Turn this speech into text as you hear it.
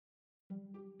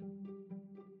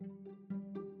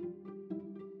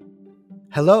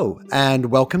Hello, and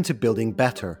welcome to Building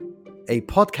Better, a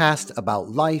podcast about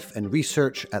life and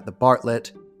research at the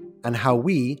Bartlett and how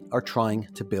we are trying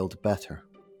to build better.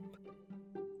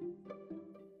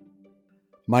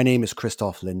 My name is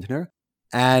Christoph Lindner,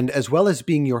 and as well as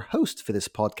being your host for this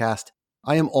podcast,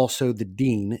 I am also the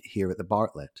Dean here at the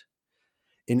Bartlett.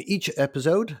 In each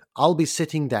episode, I'll be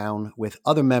sitting down with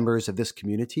other members of this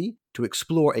community to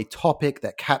explore a topic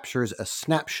that captures a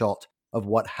snapshot of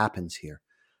what happens here,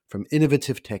 from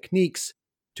innovative techniques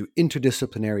to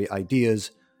interdisciplinary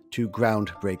ideas to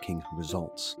groundbreaking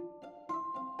results.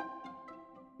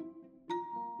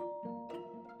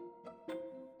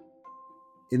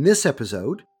 In this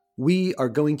episode, we are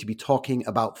going to be talking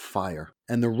about fire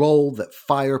and the role that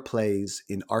fire plays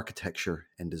in architecture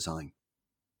and design.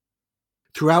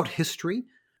 Throughout history,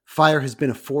 fire has been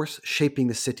a force shaping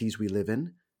the cities we live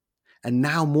in, and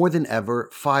now more than ever,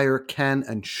 fire can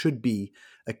and should be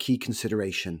a key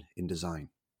consideration in design.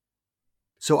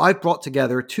 So I've brought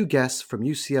together two guests from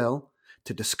UCL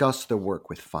to discuss their work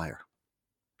with fire.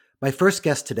 My first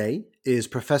guest today is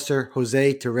Professor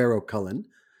Jose Terrero Cullen.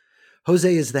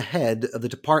 Jose is the head of the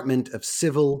Department of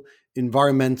Civil,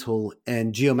 Environmental,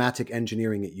 and Geomatic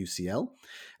Engineering at UCL,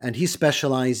 and he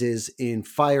specializes in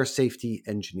fire safety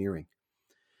engineering.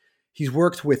 He's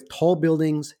worked with tall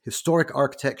buildings, historic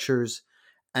architectures,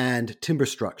 and timber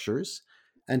structures,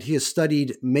 and he has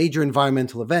studied major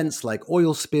environmental events like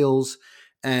oil spills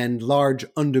and large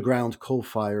underground coal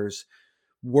fires,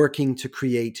 working to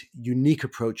create unique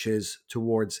approaches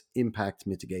towards impact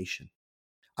mitigation.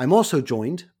 I'm also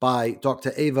joined by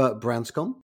Dr. Eva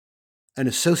Branscombe, an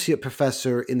associate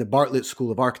professor in the Bartlett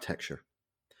School of Architecture.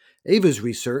 Eva's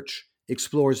research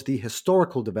explores the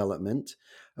historical development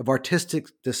of artistic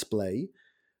display,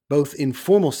 both in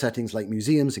formal settings like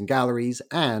museums and galleries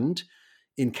and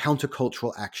in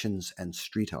countercultural actions and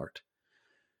street art.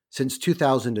 Since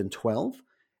 2012,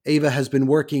 Eva has been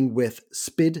working with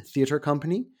SPID Theatre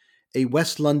Company, a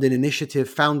West London initiative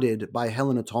founded by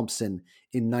Helena Thompson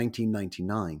in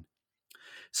 1999.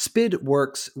 SPID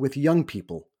works with young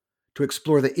people to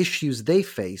explore the issues they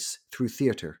face through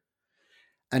theatre,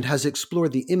 and has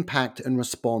explored the impact and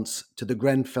response to the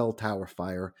Grenfell Tower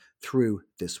fire through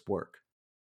this work.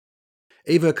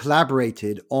 Eva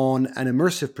collaborated on an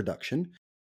immersive production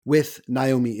with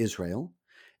Naomi Israel,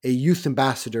 a youth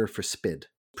ambassador for SPID,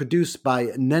 produced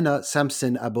by Nena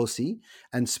Samson Abosi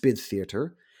and SPID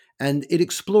Theatre, and it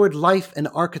explored life and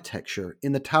architecture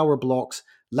in the tower blocks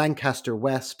Lancaster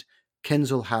West,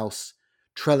 Kensal House,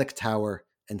 Trellick Tower,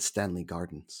 and Stanley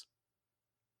Gardens.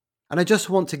 And I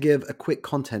just want to give a quick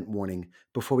content warning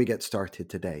before we get started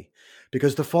today,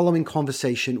 because the following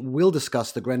conversation will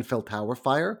discuss the Grenfell Tower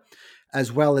fire,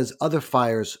 as well as other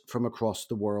fires from across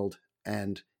the world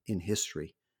and in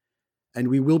history. And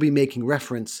we will be making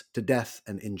reference to death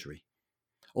and injury,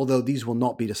 although these will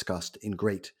not be discussed in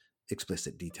great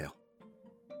explicit detail.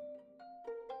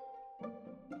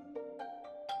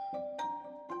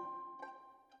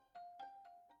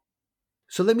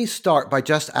 So let me start by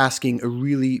just asking a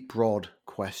really broad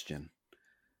question.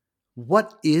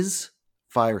 What is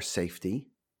fire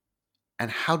safety,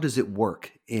 and how does it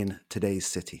work in today's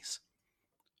cities?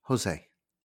 Jose.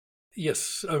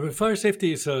 Yes, fire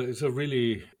safety is a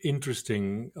really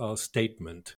interesting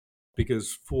statement,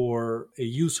 because for a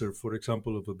user, for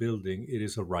example, of a building, it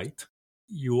is a right.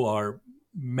 You are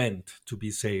meant to be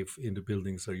safe in the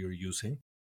buildings that you're using.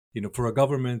 For a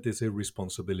government, it's a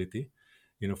responsibility.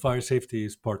 Fire safety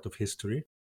is part of history.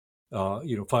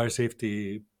 Fire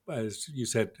safety, as you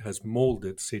said, has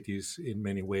molded cities in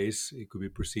many ways. It could be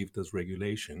perceived as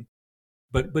regulation.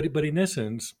 But in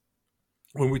essence,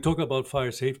 when we talk about fire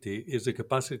safety, is the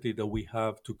capacity that we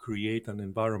have to create an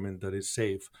environment that is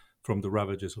safe from the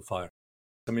ravages of fire.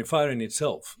 I mean, fire in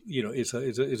itself, is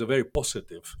a very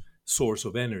positive source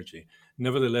of energy.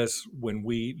 Nevertheless, when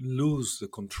we lose the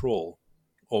control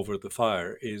over the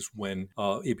fire is when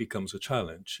it becomes a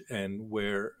challenge, and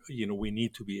where we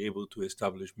need to be able to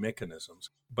establish mechanisms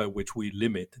by which we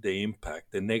limit the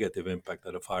negative impact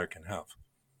that a fire can have.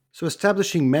 So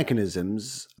establishing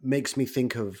mechanisms makes me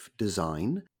think of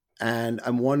design, and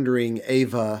I'm wondering,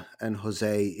 Eva and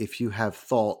Jose, if you have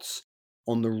thoughts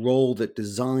on the role that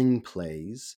design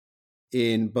plays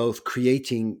in both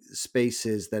creating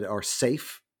spaces that are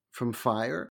safe from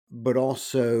fire, but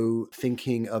also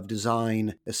thinking of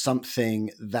design as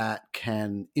something that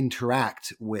can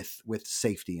interact with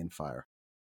safety and fire.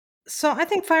 So I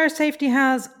think fire safety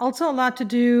has also a lot to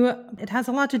do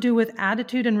with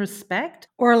attitude and respect,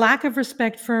 or a lack of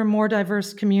respect for more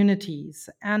diverse communities.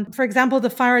 And for example,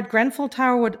 the fire at Grenfell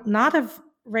Tower would not have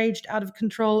raged out of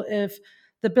control if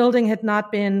the building had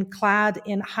not been clad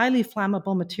in highly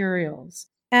flammable materials.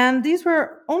 And these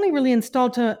were only really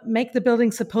installed to make the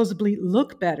building supposedly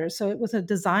look better. So it was a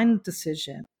design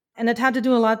decision. And it had to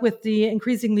do a lot with the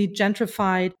increasingly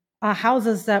gentrified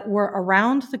houses that were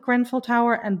around the Grenfell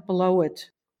Tower and below it.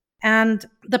 And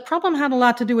the problem had a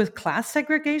lot to do with class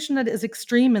segregation that is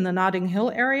extreme in the Notting Hill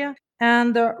area.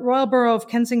 And the Royal Borough of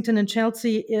Kensington and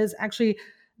Chelsea is actually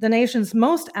the nation's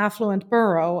most affluent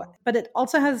borough, but it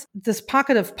also has this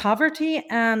pocket of poverty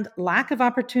and lack of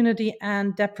opportunity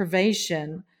and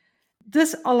deprivation.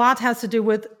 This a lot has to do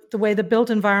with the way the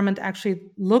built environment actually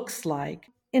looks like.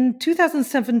 In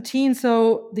 2017,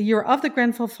 so the year of the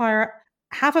Grenfell fire,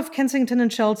 half of Kensington and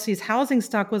Chelsea's housing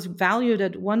stock was valued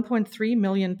at £1.3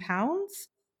 million,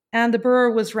 and the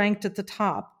borough was ranked at the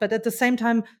top. But at the same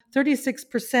time,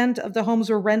 36% of the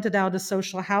homes were rented out as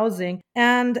social housing.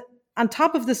 And on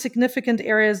top of the significant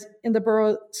areas in the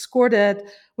borough scored it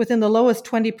within the lowest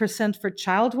 20% for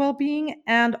child well-being,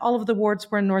 and all of the wards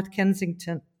were in North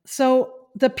Kensington. So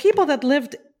the people that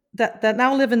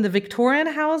now live in the Victorian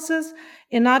houses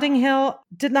in Notting Hill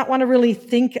did not want to really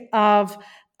think of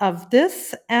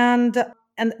this.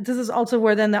 And this is also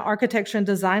where then the architecture and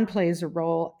design plays a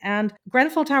role. And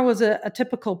Grenfell Tower was a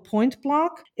typical point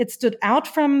block. It stood out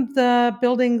from the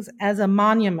buildings as a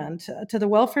monument to the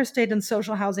welfare state and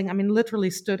social housing. I mean,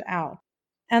 literally stood out.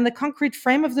 And the concrete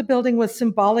frame of the building was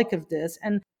symbolic of this,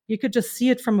 and you could just see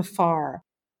it from afar.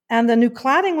 And the new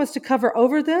cladding was to cover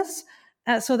over this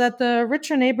so that the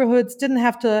richer neighborhoods didn't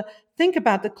have to think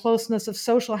about the closeness of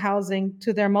social housing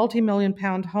to their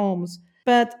multi-million-pound homes.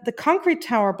 But the concrete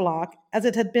tower block, as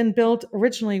it had been built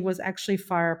originally, was actually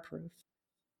fireproof.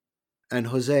 And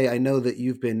Jose, I know that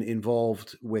you've been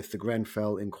involved with the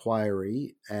Grenfell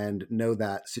inquiry and know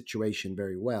that situation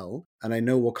very well. And I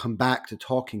know we'll come back to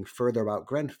talking further about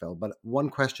Grenfell. But one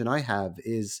question I have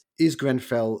is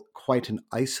Grenfell quite an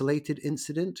isolated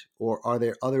incident, or are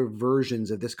there other versions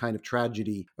of this kind of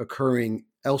tragedy occurring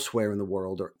elsewhere in the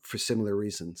world or for similar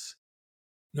reasons?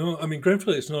 No, I mean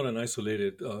Grenfell is not an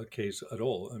isolated case at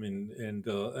all. I mean,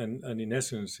 and in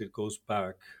essence, it goes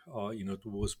back, to what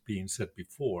was being said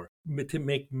before, to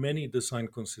make many design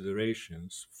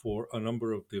considerations for a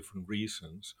number of different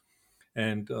reasons,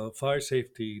 and fire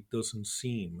safety doesn't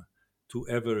seem to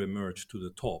ever emerge to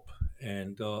the top.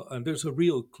 And there's a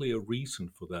real clear reason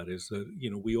for that. Is that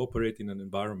we operate in an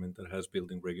environment that has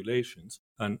building regulations,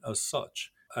 and as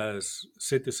such, as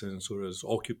citizens or as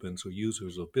occupants or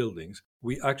users of buildings,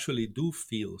 we actually do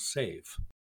feel safe.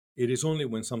 It is only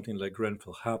when something like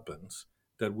Grenfell happens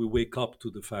that we wake up to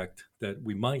the fact that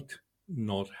we might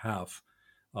not have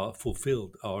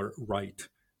fulfilled our right,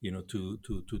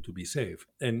 to be safe.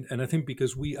 And I think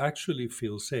because we actually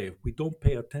feel safe, we don't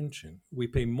pay attention. We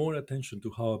pay more attention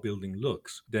to how a building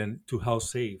looks than to how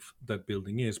safe that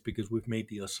building is, because we've made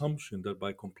the assumption that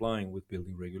by complying with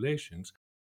building regulations,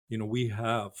 we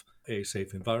have a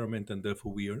safe environment, and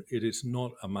therefore it is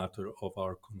not a matter of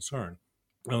our concern.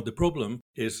 Now, the problem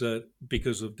is that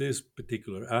because of this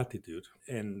particular attitude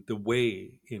and the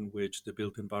way in which the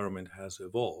built environment has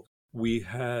evolved, we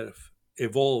have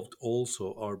evolved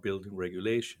also our building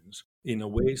regulations in a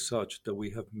way such that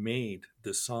we have made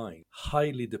design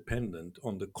highly dependent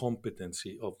on the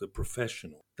competency of the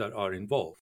professionals that are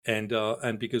involved. And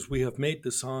because we have made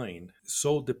design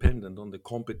so dependent on the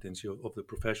competency of the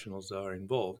professionals that are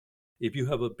involved, if you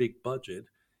have a big budget,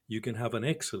 you can have an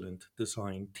excellent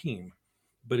design team.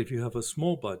 But if you have a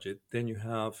small budget, then you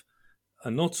have a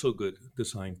not so good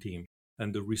design team.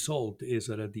 And the result is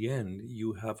that at the end,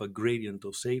 you have a gradient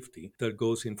of safety that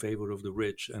goes in favor of the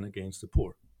rich and against the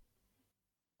poor.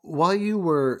 While you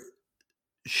were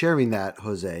sharing that,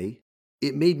 Jose,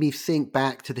 it made me think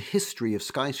back to the history of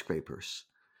skyscrapers.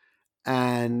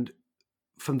 And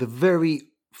from the very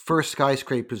first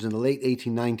skyscrapers in the late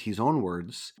 1890s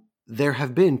onwards, there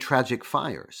have been tragic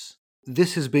fires.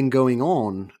 This has been going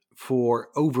on for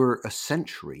over a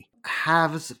century.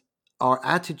 Has our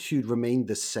attitude remained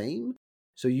the same?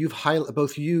 So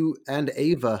both you and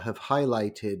Ava have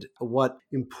highlighted what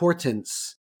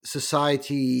importance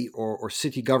society or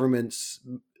city governments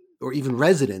or even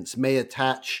residents may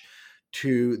attach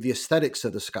to the aesthetics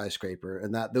of the skyscraper,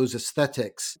 and that those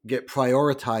aesthetics get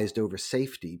prioritized over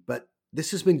safety. But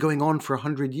this has been going on for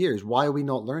 100 years. Why are we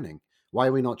not learning? Why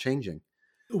are we not changing?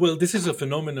 Well, this is a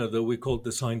phenomenon that we call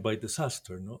design by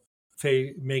disaster. No?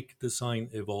 They make design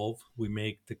evolve. We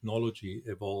make technology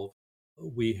evolve.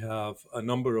 We have a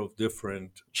number of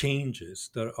different changes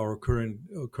that are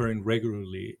occurring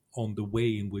regularly on the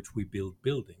way in which we build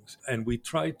buildings. And we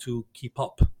try to keep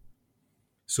up.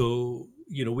 So,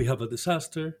 we have a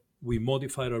disaster, We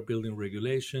modified our building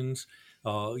regulations.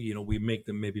 We make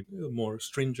them maybe more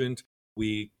stringent.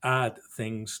 We add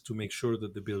things to make sure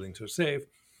that the buildings are safe.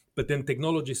 But then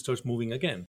technology starts moving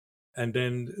again. And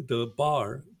then the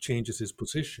bar changes its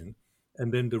position.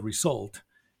 And then the result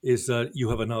is that you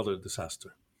have another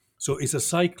disaster. So it's a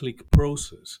cyclic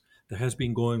process that has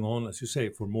been going on, as you say,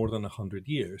 for more than 100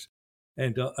 years.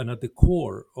 And at the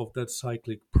core of that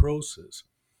cyclic process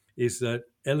is that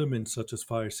elements such as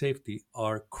fire safety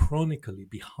are chronically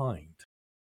behind.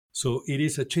 So it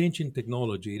is a change in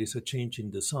technology, it is a change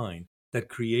in design that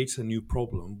creates a new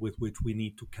problem with which we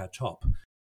need to catch up.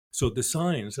 So the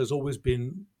science has always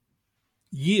been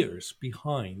years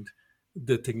behind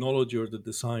the technology or the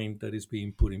design that is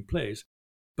being put in place,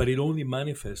 but it only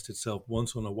manifests itself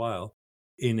once in a while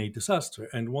in a disaster.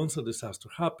 And once a disaster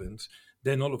happens,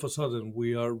 then all of a sudden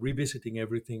we are revisiting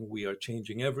everything, we are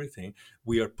changing everything,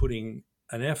 we are putting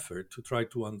an effort to try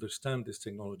to understand these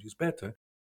technologies better,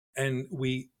 and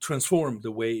we transform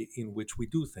the way in which we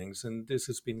do things. And this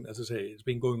has been, as I say, it's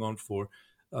been going on for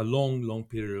a long, long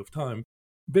period of time.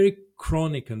 Very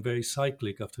chronic and very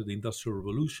cyclic after the Industrial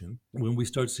Revolution, when we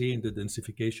start seeing the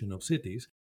densification of cities.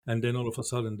 And then all of a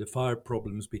sudden, the fire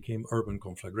problems became urban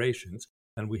conflagrations,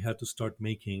 and we had to start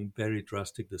making very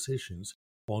drastic decisions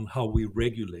on how we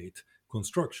regulate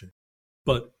construction.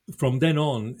 But from then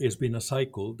on, it's been a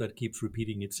cycle that keeps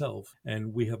repeating itself,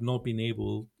 and we have not been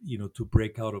able, to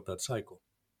break out of that cycle.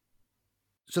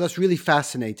 So that's really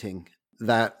fascinating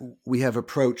that we have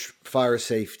approached fire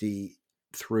safety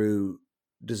through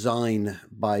design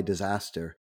by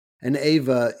disaster. And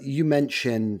Eva, you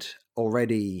mentioned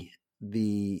already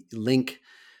the link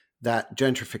that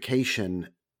gentrification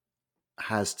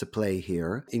has to play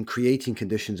here in creating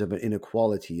conditions of an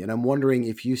inequality. And I'm wondering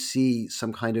if you see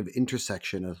some kind of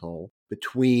intersection at all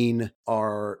between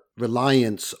our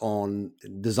reliance on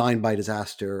design by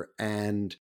disaster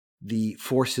and the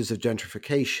forces of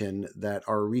gentrification that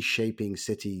are reshaping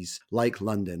cities like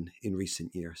London in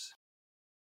recent years.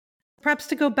 Perhaps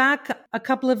to go back a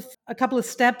couple of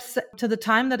steps to the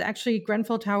time that actually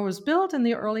Grenfell Tower was built in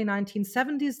the early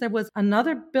 1970s, there was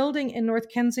another building in North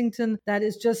Kensington that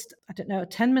is just, a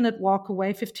 10-minute walk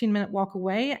away, 15-minute walk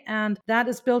away. And that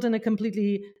is built in a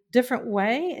completely different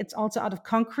way. It's also out of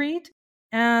concrete.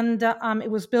 And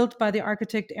it was built by the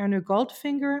architect Ernő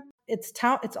Goldfinger. It's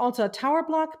also a tower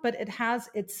block, but it has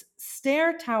its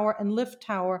stair tower and lift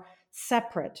tower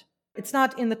separate. It's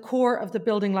not in the core of the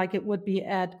building like it would be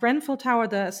at Grenfell Tower.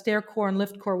 The stair core and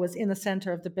lift core was in the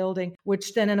center of the building,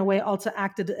 which then in a way also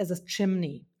acted as a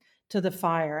chimney to the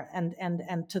fire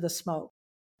and to the smoke.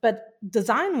 But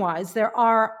design-wise, there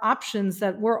are options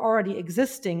that were already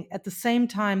existing at the same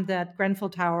time that Grenfell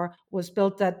Tower was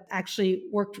built that actually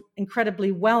worked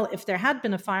incredibly well if there had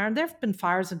been a fire. And there have been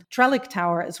fires at Trellick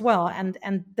Tower as well, and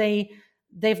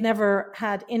they've never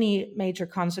had any major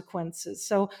consequences.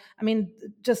 So,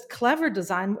 just clever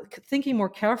design, thinking more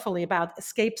carefully about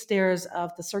escape stairs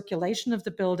of the circulation of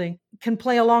the building can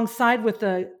play alongside with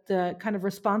the kind of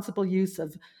responsible use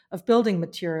of building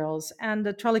materials. And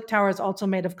the Trellick Tower is also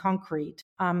made of concrete,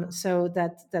 so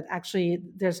that actually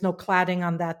there's no cladding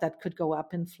on that could go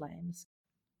up in flames.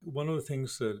 One of the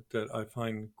things that I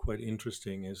find quite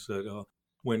interesting is that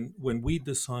when we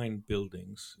design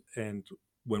buildings and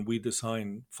when we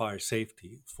design fire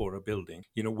safety for a building,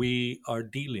 we are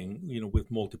dealing, with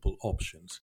multiple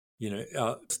options.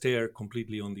 Stair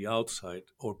completely on the outside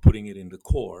or putting it in the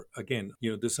core. Again,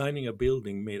 designing a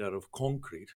building made out of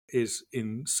concrete is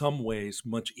in some ways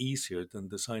much easier than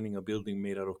designing a building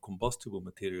made out of combustible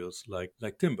materials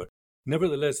like timber.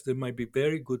 Nevertheless, there might be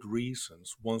very good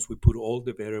reasons, once we put all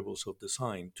the variables of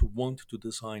design, to want to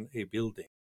design a building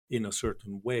in a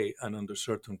certain way and under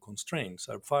certain constraints.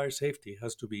 Our fire safety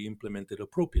has to be implemented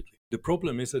appropriately. The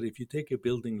problem is that if you take a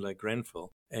building like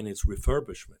Grenfell and its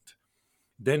refurbishment,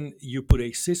 then you put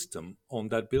a system on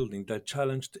that building that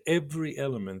challenged every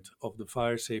element of the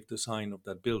fire safe design of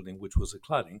that building, which was a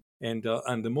cladding. And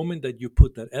the moment that you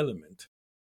put that element,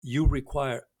 you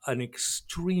require an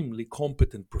extremely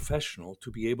competent professional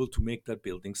to be able to make that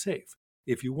building safe.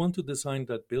 If you want to design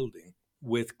that building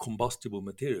with combustible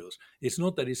materials, it's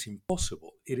not that it's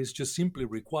impossible. It is just simply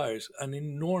requires an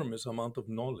enormous amount of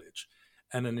knowledge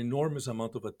and an enormous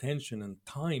amount of attention and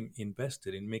time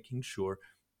invested in making sure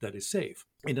that it's safe.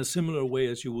 In a similar way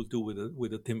as you will do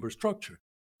with a timber structure,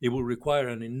 it will require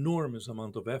an enormous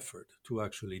amount of effort to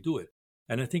actually do it.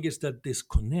 And I think it's that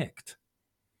disconnect,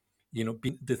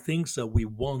 the things that we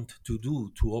want to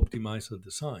do to optimize a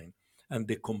design and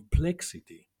the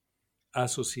complexity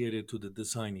associated to the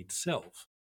design itself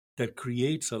that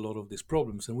creates a lot of these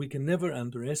problems. And we can never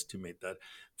underestimate that.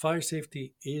 Fire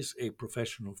safety is a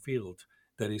professional field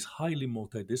that is highly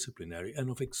multidisciplinary and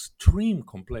of extreme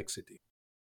complexity.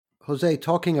 Jose,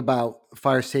 talking about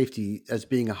fire safety as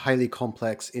being a highly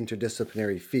complex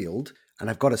interdisciplinary field, and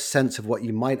I've got a sense of what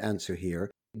you might answer here.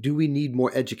 Do we need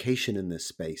more education in this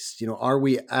space? Are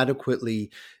we adequately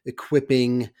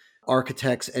equipping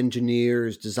architects,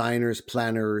 engineers, designers,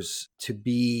 planners to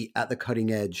be at the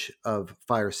cutting edge of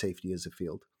fire safety as a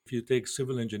field? If you take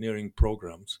civil engineering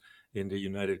programs in the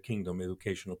United Kingdom,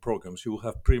 educational programs, you will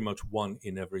have pretty much one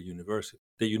in every university.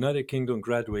 The United Kingdom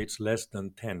graduates less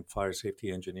than 10 fire safety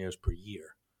engineers per year,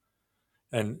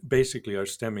 and basically are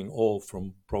stemming all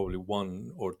from probably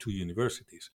one or two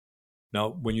universities. Now,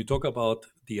 when you talk about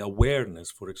the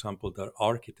awareness, for example, that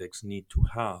architects need to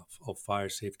have of fire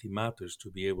safety matters to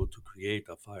be able to create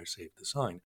a fire safe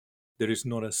design, there is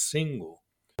not a single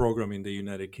program in the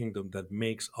United Kingdom that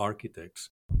makes architects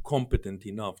competent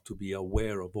enough to be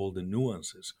aware of all the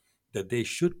nuances that they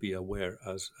should be aware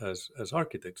as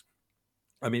architects.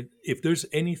 I mean, if there's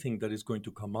anything that is going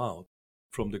to come out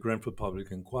from the Grenfell Public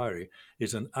Inquiry,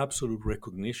 is an absolute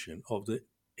recognition of the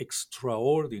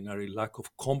extraordinary lack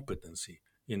of competency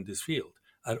in this field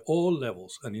at all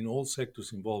levels and in all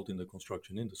sectors involved in the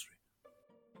construction industry.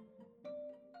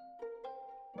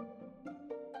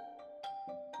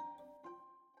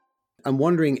 I'm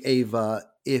wondering, Eva,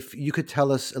 if you could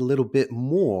tell us a little bit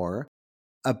more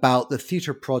about the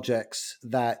theatre projects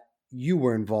that you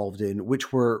were involved in,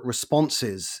 which were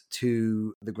responses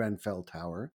to the Grenfell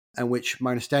Tower, and which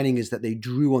my understanding is that they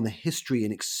drew on the history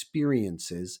and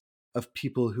experiences of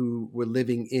people who were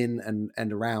living in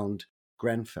and around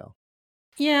Grenfell.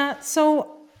 Yeah,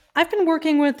 so I've been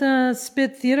working with the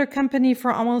Spit Theatre Company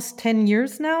for almost 10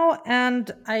 years now,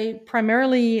 and I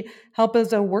primarily help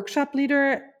as a workshop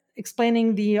leader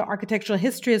explaining the architectural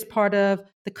history as part of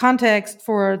the context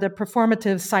for the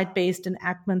performative site-based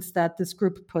enactments that this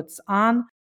group puts on.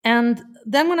 And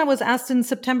then when I was asked in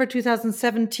September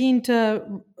 2017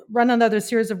 to run another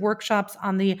series of workshops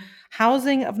on the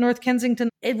housing of North Kensington,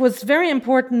 it was very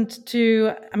important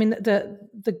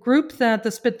the group that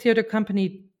the Spit Theatre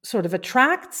Company sort of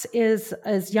attracts is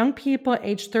young people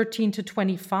aged 13 to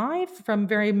 25 from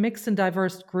very mixed and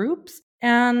diverse groups.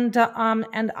 And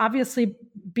obviously,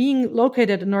 being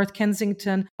located in North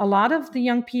Kensington, a lot of the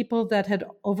young people that had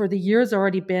over the years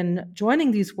already been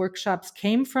joining these workshops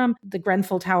came from the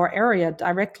Grenfell Tower area,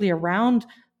 directly around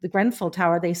the Grenfell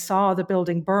Tower. They saw the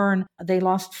building burn, they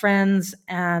lost friends,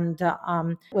 and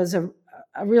was a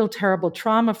real terrible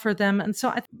trauma for them. And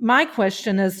so my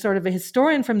question as sort of a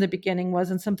historian from the beginning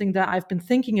was, and something that I've been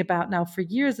thinking about now for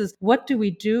years, is what do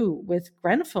we do with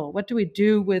Grenfell? What do we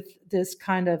do with this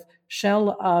kind of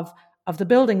shell of the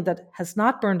building that has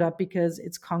not burned up because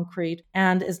it's concrete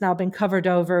and is now been covered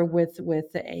over with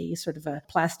a sort of a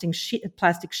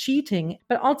plastic sheeting?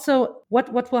 But also,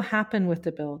 what will happen with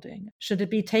the building? Should it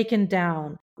be taken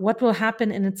down? What will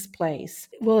happen in its place?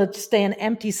 Will it stay an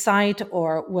empty site,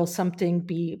 or will something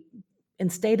be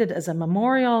instated as a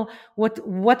memorial?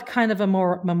 What kind of a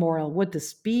memorial would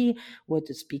this be? Would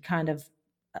this be kind of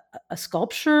a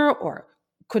sculpture, or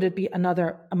could it be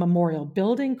a memorial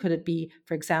building? Could it be,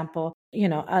 for example,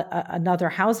 another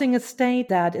housing estate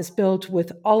that is built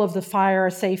with all of the fire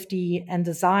safety and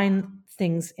design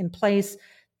things in place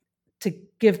to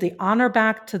give the honor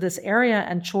back to this area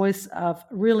and choice of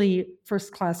really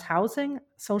first-class housing,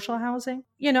 social housing?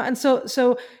 And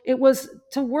so it was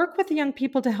to work with the young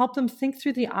people to help them think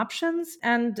through the options,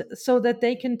 and so that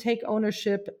they can take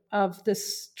ownership of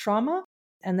this trauma.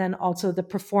 And then also the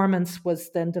performance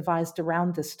was then devised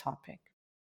around this topic.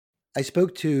 I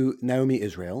spoke to Naomi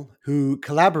Israel, who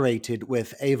collaborated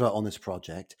with Eva on this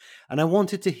project, and I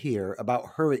wanted to hear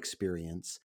about her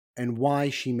experience and why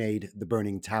she made The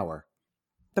Burning Tower.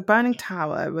 The Burning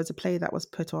Tower was a play that was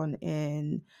put on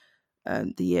in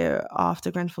the year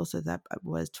after Grenfell, so that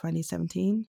was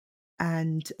 2017.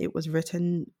 And it was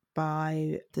written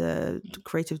by the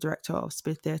creative director of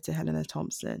Spit Theatre, Helena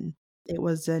Thompson. It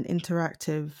was an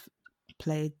interactive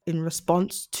play in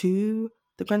response to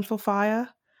the Grenfell fire,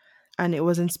 and it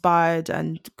was inspired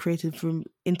and created from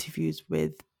interviews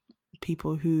with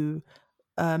people who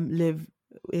live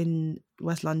in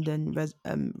West London,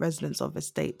 residents of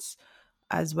estates,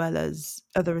 as well as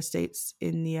other estates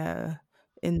in the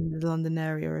London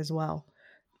area as well.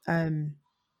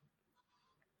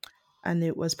 And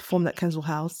it was performed at Kensal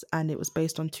House, and it was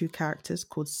based on two characters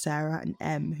called Sarah and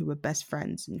Em, who were best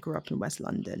friends and grew up in West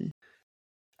London.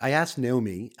 I asked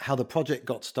Naomi how the project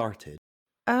got started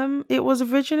It was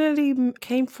originally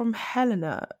came from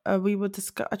Helena. We were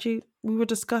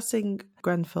discussing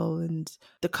Grenfell and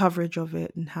the coverage of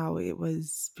it and how it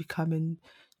was becoming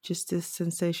just this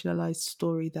sensationalized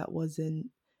story that wasn't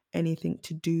anything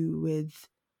to do with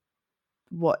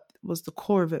what was the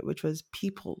core of it, which was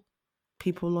people.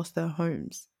 People lost their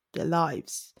homes, their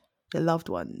lives, their loved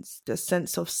ones, their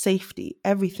sense of safety.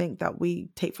 Everything that we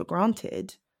take for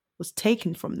granted was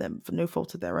taken from them for no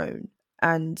fault of their own.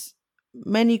 And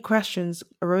many questions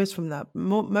arose from that,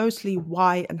 mostly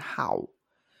why and how.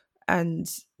 And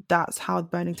that's how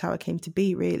Burning Tower came to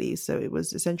be, really. So it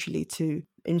was essentially to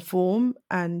inform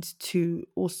and to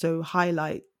also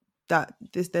highlight that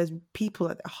there's people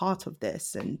at the heart of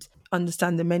this and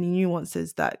understand the many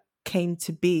nuances that came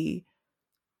to be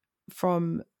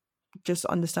from just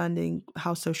understanding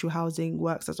how social housing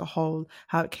works as a whole,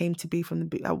 how it came to be from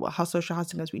how social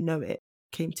housing as we know it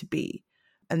came to be,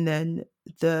 and then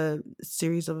the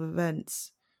series of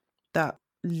events that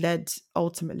led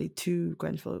ultimately to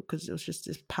Grenfell, because it was just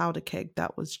this powder keg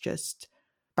that was just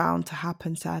bound to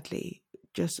happen, sadly.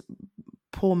 Just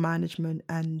poor management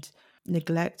and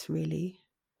neglect, really.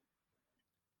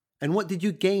 And what did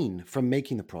you gain from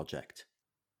making the project?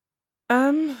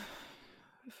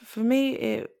 For me,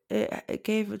 it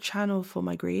gave a channel for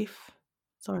my grief.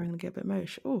 Sorry, I'm gonna get a bit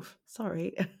emotional. Oof,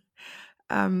 sorry.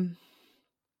 um,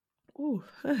 ooh,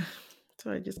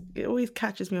 sorry. Just it always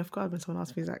catches me off guard when someone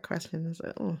asks me that question. It's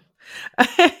like, oh,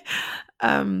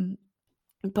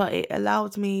 but it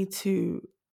allowed me to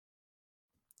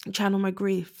channel my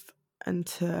grief and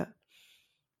to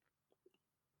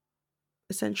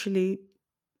essentially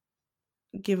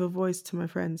give a voice to my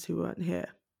friends who weren't here.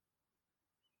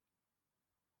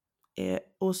 It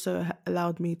also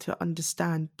allowed me to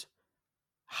understand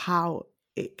how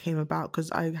it came about, because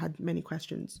I had many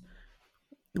questions.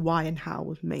 Why and how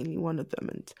was mainly one of them,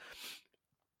 and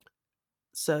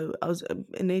so I was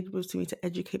enabled to me to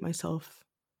educate myself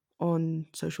on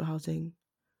social housing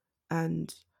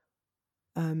and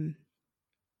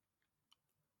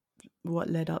what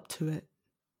led up to it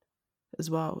as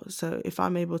well. So if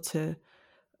I'm able to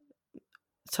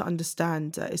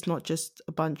understand that it's not just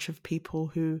a bunch of people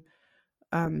who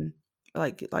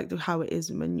like how it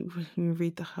is when you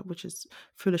read which is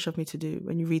foolish of me to do,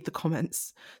 when you read the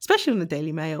comments, especially on the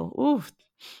Daily Mail. Ooh,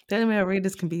 Daily Mail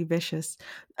readers can be vicious.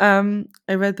 I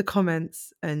read the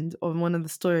comments and on one of the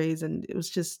stories, and it was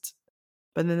just,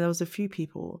 but then there was a few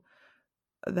people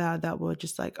that were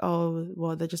just like, oh,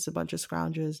 well, they're just a bunch of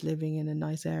scroungers living in a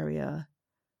nice area.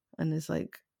 And it's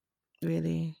like,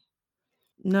 really?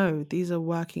 No, these are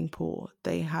working poor.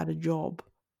 They had a job.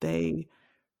 They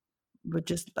were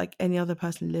just like any other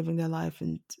person living their life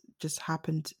and just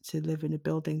happened to live in a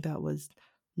building that was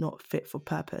not fit for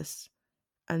purpose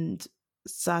and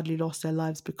sadly lost their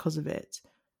lives because of it.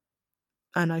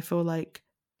 And I feel like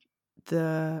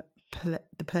the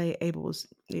play Abel's,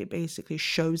 it basically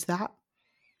shows that,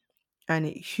 and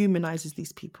it humanizes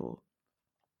these people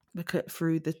because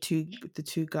through the two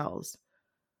girls,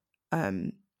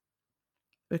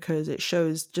 because it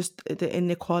shows just the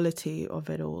inequality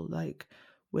of it all, like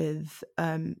with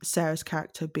Sarah's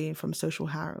character being from social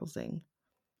housing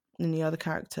and the other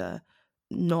character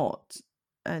not,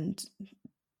 and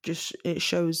just it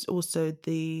shows also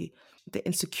the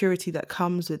insecurity that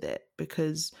comes with it,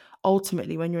 because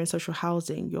ultimately when you're in social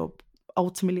housing, you're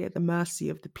ultimately at the mercy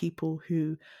of the people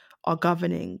who are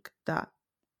governing that.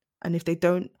 And if they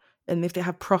don't, and if they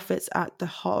have profits at the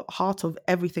heart of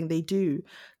everything they do,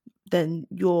 then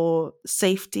your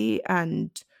safety and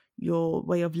your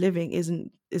way of living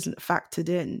isn't factored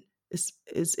in. It's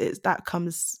that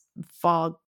comes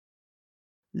far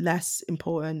less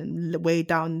important and way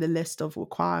down the list of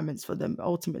requirements for them.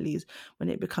 Ultimately, is when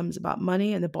it becomes about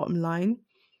money and the bottom line,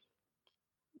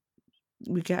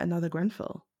 we get another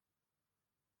Grenfell,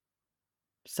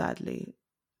 sadly.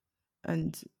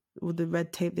 And with the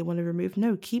red tape they want to remove,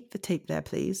 no, keep the tape there,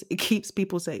 please. It keeps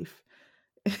people safe.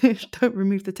 Don't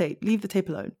remove the tape. Leave the tape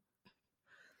alone.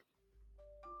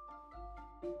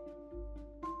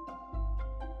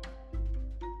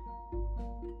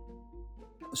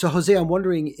 So, Jose, I'm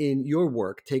wondering, in your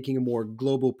work, taking a more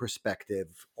global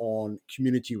perspective on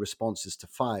community responses to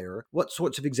fire, what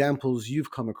sorts of examples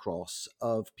you've come across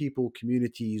of people,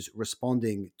 communities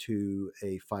responding to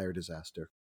a fire disaster?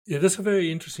 Yeah, that's a very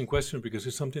interesting question because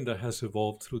it's something that has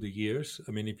evolved through the years.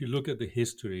 I mean, if you look at the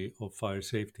history of fire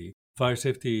safety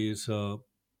is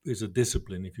a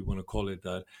discipline, if you want to call it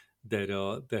that,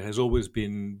 that has always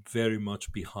been very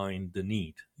much behind the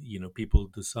need. You know, people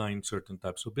designed certain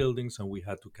types of buildings, and we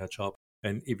had to catch up.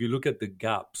 And if you look at the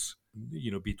gaps,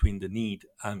 you know, between the need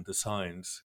and the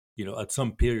science, At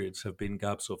some periods have been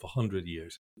gaps of 100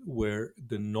 years where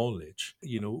the knowledge,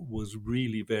 was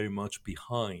really very much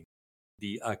behind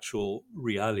the actual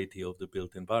reality of the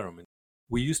built environment.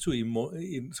 We used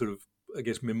to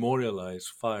memorialize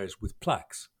fires with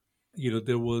plaques.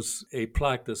 There was a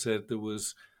plaque that said there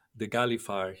was the Galley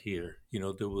Fire here,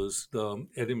 there was the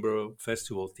Edinburgh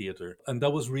Festival Theatre, and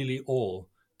that was really all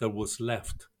that was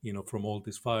left, from all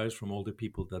these fires, from all the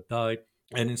people that died.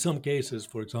 And in some cases,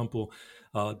 for example,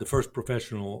 the first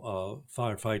professional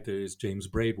firefighter is James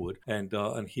Braidwood, and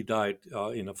he died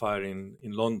in a fire in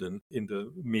London in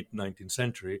the mid-19th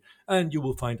century. And you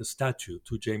will find a statue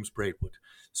to James Braidwood.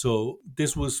 So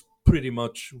this was pretty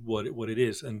much what it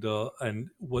is. And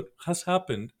what has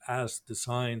happened as the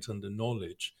science and the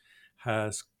knowledge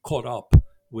has caught up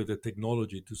with the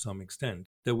technology to some extent,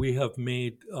 that we have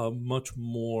made much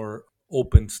more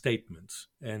open statements.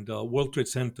 And World Trade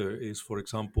Center is, for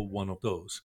example, one of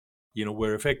those,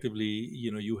 where effectively,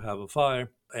 you have a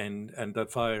fire, and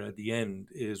that fire at the end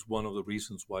is one of the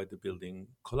reasons why the building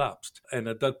collapsed. And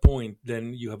at that point,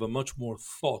 then you have a much more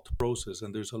thought process,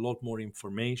 and there's a lot more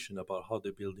information about how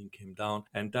the building came down.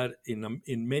 And that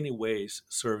in many ways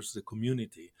serves the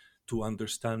community to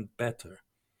understand better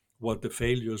what the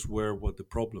failures were, what the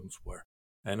problems were.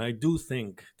 And I do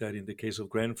think that in the case of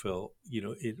Grenfell,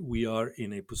 we are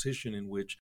in a position in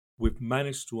which we've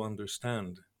managed to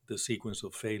understand the sequence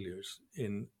of failures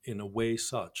in a way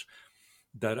such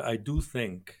that I do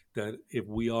think that if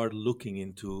we are looking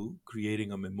into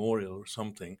creating a memorial or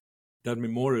something, that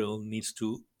memorial needs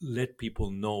to let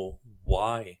people know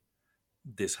why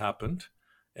this happened,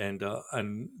 and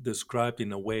described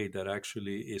in a way that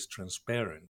actually is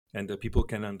transparent, and that people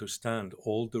can understand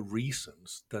all the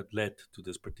reasons that led to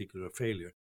this particular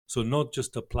failure. So not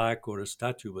just a plaque or a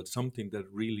statue, but something that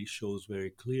really shows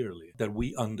very clearly that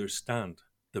we understand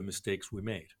the mistakes we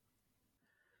made.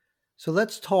 So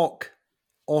let's talk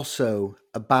also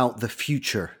about the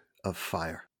future of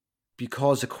fire,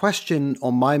 because a question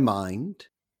on my mind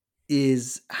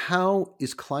is, how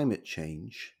is climate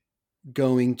change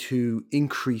going to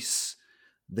increase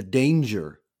the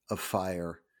danger of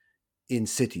fire in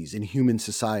cities, in human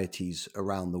societies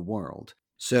around the world?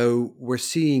 So we're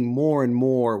seeing more and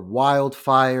more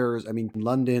wildfires. I mean, in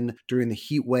London, during the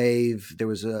heat wave, there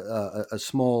was a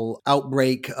small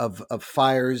outbreak of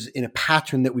fires in a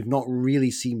pattern that we've not really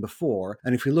seen before.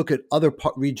 And if we look at other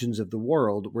regions of the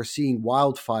world, we're seeing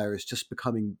wildfires just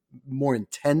becoming more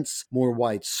intense, more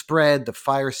widespread. The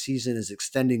fire season is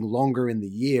extending longer in the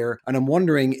year. And I'm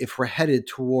wondering if we're headed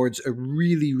towards a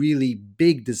really, really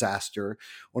big disaster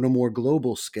on a more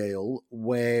global scale,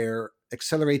 where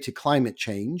accelerated climate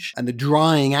change and the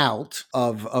drying out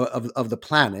of the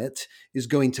planet is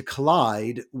going to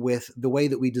collide with the way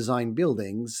that we design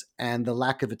buildings and the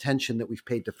lack of attention that we've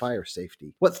paid to fire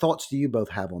safety. What thoughts do you both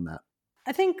have on that?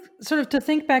 I think, sort of to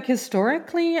think back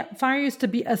historically, fire used to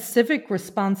be a civic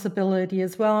responsibility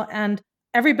as well. And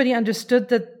everybody understood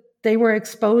that they were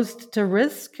exposed to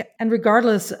risk. And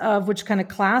regardless of which kind of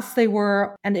class they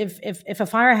were, and if a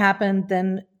fire happened,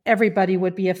 then everybody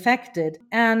would be affected.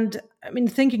 And I mean,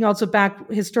 thinking also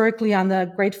back historically on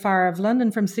the Great Fire of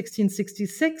London from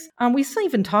 1666, we still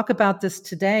even talk about this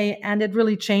today, and it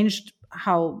really changed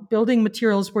how building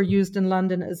materials were used in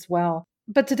London as well.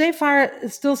 But today, fire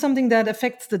is still something that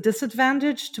affects the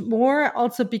disadvantaged more,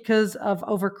 also because of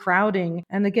overcrowding.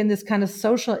 And again, this kind of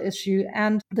social issue.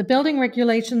 And the building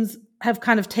regulations have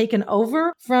kind of taken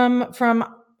over from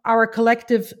our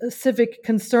collective civic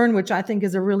concern, which I think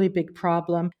is a really big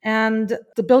problem. And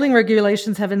the building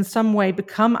regulations have in some way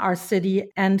become our city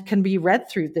and can be read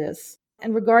through this.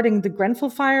 And regarding the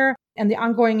Grenfell fire and the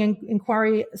ongoing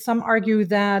inquiry, some argue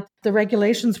that the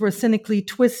regulations were cynically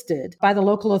twisted by the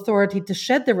local authority to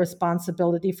shed the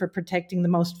responsibility for protecting the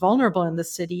most vulnerable in the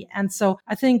city. And so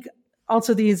I think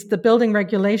also the building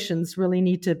regulations really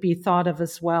need to be thought of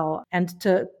as well, and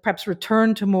to perhaps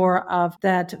return to more of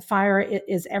that fire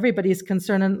is everybody's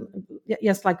concern. And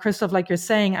yes, like Christoph, like you're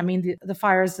saying, I mean, the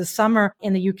fires this summer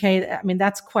in the UK, I mean,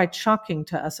 that's quite shocking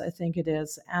to us, I think it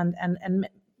is, and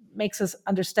makes us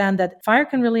understand that fire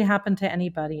can really happen to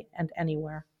anybody and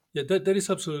anywhere. Yeah, that is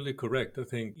absolutely correct. I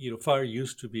think, fire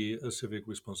used to be a civic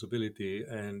responsibility,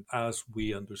 and as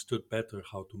we understood better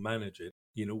how to manage it,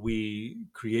 we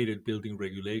created building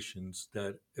regulations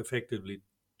that effectively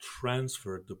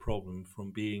transferred the problem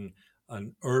from being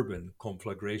an urban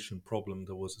conflagration problem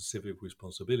that was a civic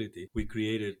responsibility. We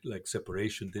created like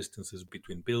separation distances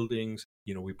between buildings.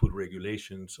 We put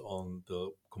regulations on the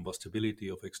combustibility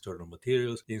of external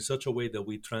materials in such a way that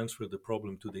we transfer the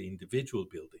problem to the individual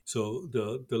building. So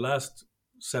the last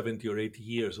 70 or 80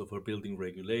 years of our building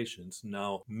regulations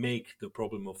now make the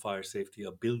problem of fire safety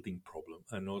a building problem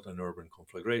and not an urban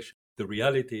conflagration. The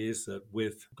reality is that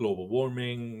with global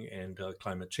warming and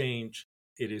climate change,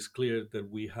 it is clear that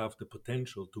we have the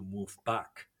potential to move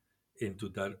back into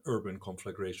that urban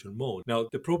conflagration mode. Now,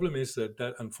 the problem is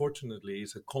that unfortunately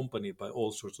is accompanied by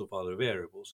all sorts of other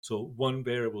variables. So one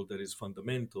variable that is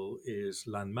fundamental is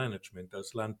land management.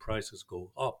 As land prices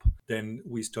go up, then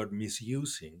we start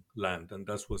misusing land. And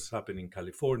that's what's happening in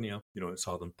California, in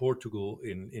southern Portugal,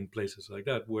 in places like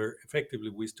that, where effectively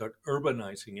we start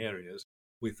urbanizing areas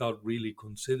without really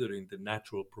considering the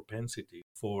natural propensity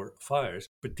for fires,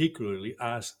 particularly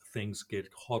as things get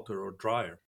hotter or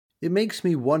drier. It makes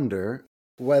me wonder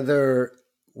whether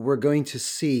we're going to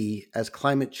see, as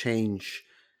climate change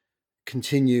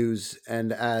continues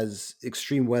and as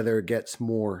extreme weather gets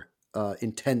more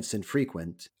intense and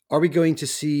frequent, are we going to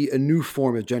see a new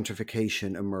form of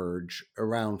gentrification emerge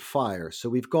around fire? So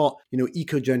we've got,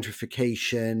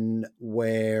 eco-gentrification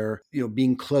where,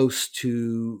 being close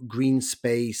to green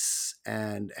space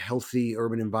and healthy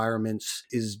urban environments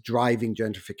is driving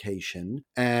gentrification.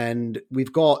 And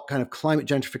we've got kind of climate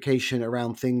gentrification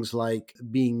around things like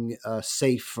being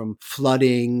safe from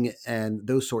flooding and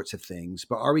those sorts of things.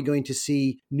 But are we going to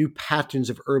see new patterns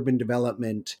of urban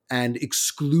development and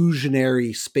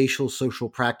exclusionary spatial social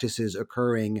practices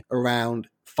occurring around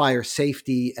fire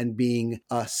safety and being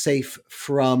safe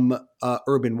from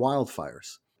urban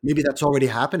wildfires? Maybe that's already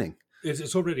happening.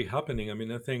 It's already happening. I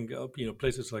mean, I think,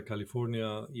 places like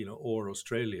California, or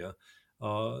Australia,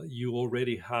 you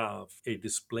already have a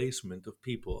displacement of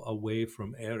people away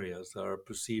from areas that are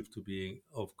perceived to be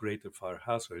of greater fire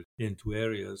hazard into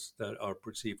areas that are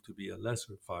perceived to be a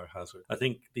lesser fire hazard. I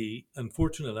think the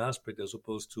unfortunate aspect, as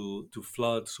opposed to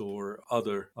floods or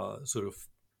other sort of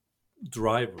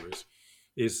drivers,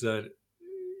 is that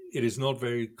it is not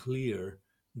very clear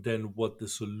then what the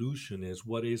solution is.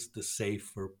 What is the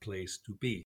safer place to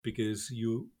be? Because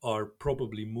you are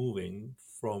probably moving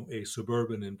from a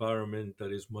suburban environment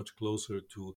that is much closer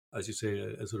to, as you say,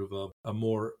 a sort of a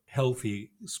more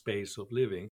healthy space of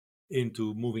living,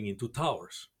 into moving into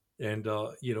towers. And,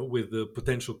 with the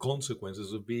potential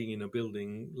consequences of being in a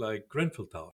building like Grenfell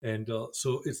Tower. And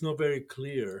so it's not very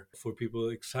clear for people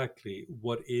exactly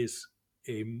what is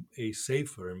a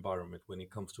safer environment when it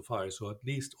comes to fire. So at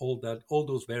least all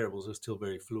those variables are still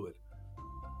very fluid.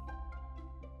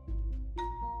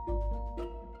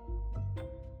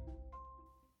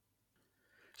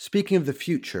 Speaking of the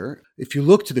future, if you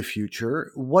look to the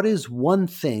future, what is one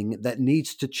thing that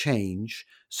needs to change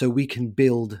so we can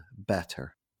build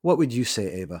better? What would you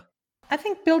say, Eva? I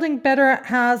think building better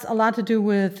has a lot to do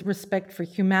with respect for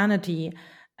humanity,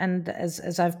 and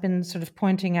as I've been sort of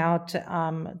pointing out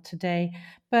today,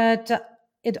 but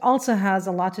it also has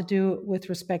a lot to do with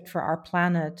respect for our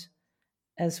planet,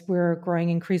 as we're growing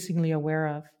increasingly aware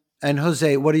of. And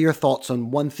Jose, what are your thoughts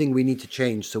on one thing we need to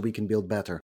change so we can build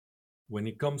better? When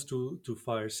it comes to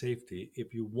fire safety,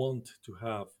 if you want to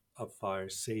have a fire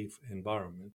safe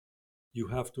environment, you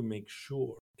have to make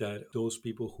sure that those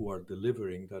people who are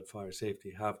delivering that fire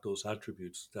safety have those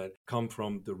attributes that come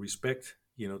from the respect,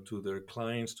 to their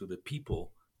clients, to the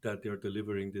people that they're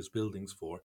delivering these buildings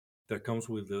for. That comes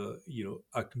with the,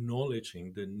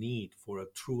 acknowledging the need for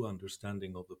a true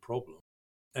understanding of the problem.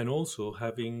 And also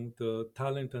having the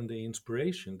talent and the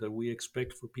inspiration that we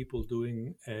expect for people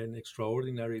doing an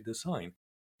extraordinary design.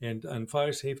 And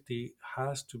fire safety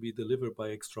has to be delivered by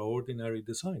extraordinary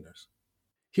designers.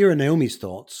 Here are Naomi's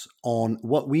thoughts on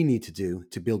what we need to do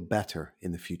to build better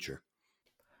in the future.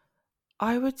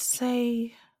 I would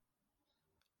say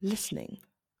listening.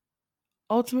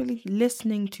 Ultimately,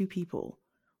 listening to people.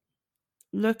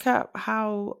 Look at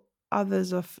how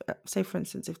others are, say for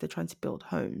instance, if they're trying to build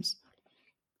homes,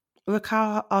 look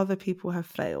how other people have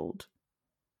failed.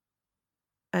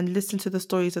 And listen to the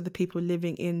stories of the people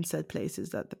living in said places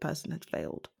that the person had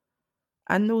failed.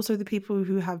 And also the people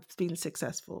who have been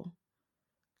successful.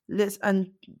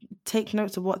 And take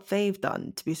notes of what they've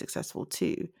done to be successful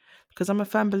too. Because I'm a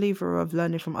firm believer of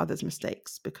learning from others'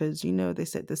 mistakes. Because, they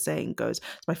said the saying goes,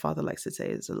 my father likes to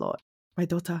say this a lot, my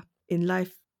daughter, in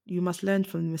life, you must learn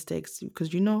from the mistakes. Because,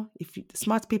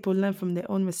 smart people learn from their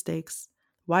own mistakes.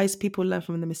 Wise people learn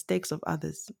from the mistakes of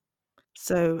others.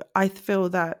 So I feel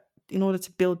that in order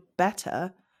to build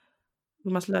better,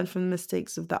 we must learn from the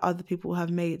mistakes that other people have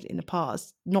made in the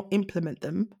past, not implement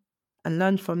them, and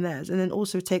learn from theirs. And then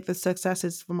also take the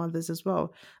successes from others as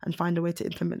well and find a way to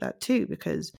implement that too,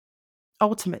 because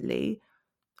ultimately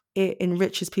it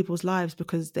enriches people's lives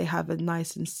because they have a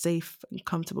nice and safe and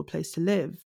comfortable place to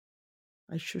live.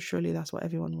 Surely that's what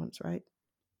everyone wants, right?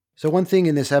 So one thing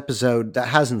in this episode that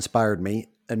has inspired me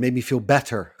and made me feel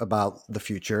better about the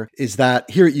future is that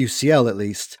here at UCL, at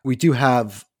least, we do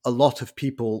have a lot of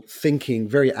people thinking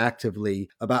very actively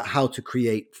about how to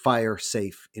create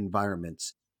fire-safe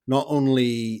environments, not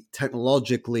only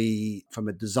technologically from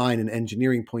a design and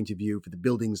engineering point of view for the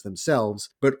buildings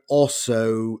themselves, but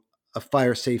also a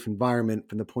fire-safe environment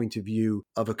from the point of view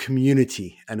of a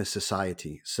community and a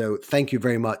society. So thank you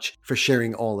very much for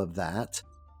sharing all of that.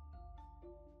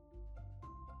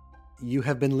 You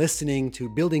have been listening to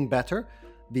Building Better,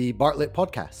 the Bartlett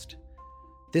podcast.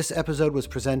 This episode was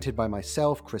presented by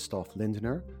myself, Christoph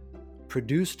Lindner,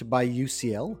 produced by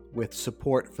UCL with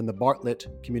support from the Bartlett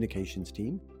communications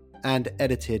team, and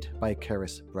edited by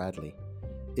Karis Bradley.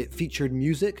 It featured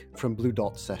music from Blue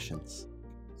Dot Sessions.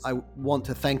 I want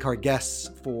to thank our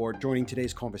guests for joining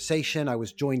today's conversation. I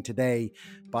was joined today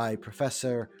by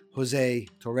Professor Jose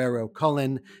Torrero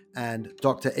Cullen and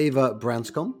Dr. Eva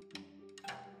Branscombe.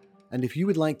 And if you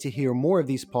would like to hear more of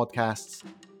these podcasts,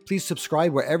 please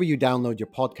subscribe wherever you download your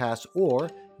podcasts or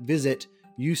visit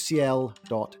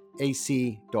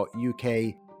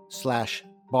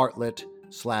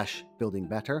ucl.ac.uk/Bartlett/Building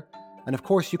Better. And of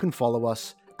course, you can follow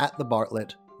us at the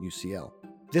Bartlett UCL.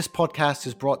 This podcast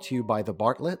is brought to you by the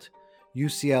Bartlett,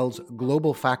 UCL's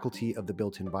Global Faculty of the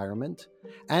Built Environment,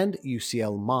 and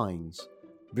UCL Minds,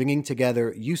 bringing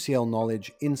together UCL knowledge,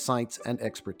 insights, and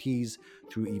expertise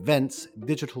through events,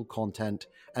 digital content,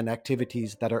 and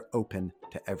activities that are open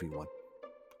to everyone.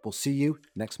 We'll see you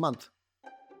next month.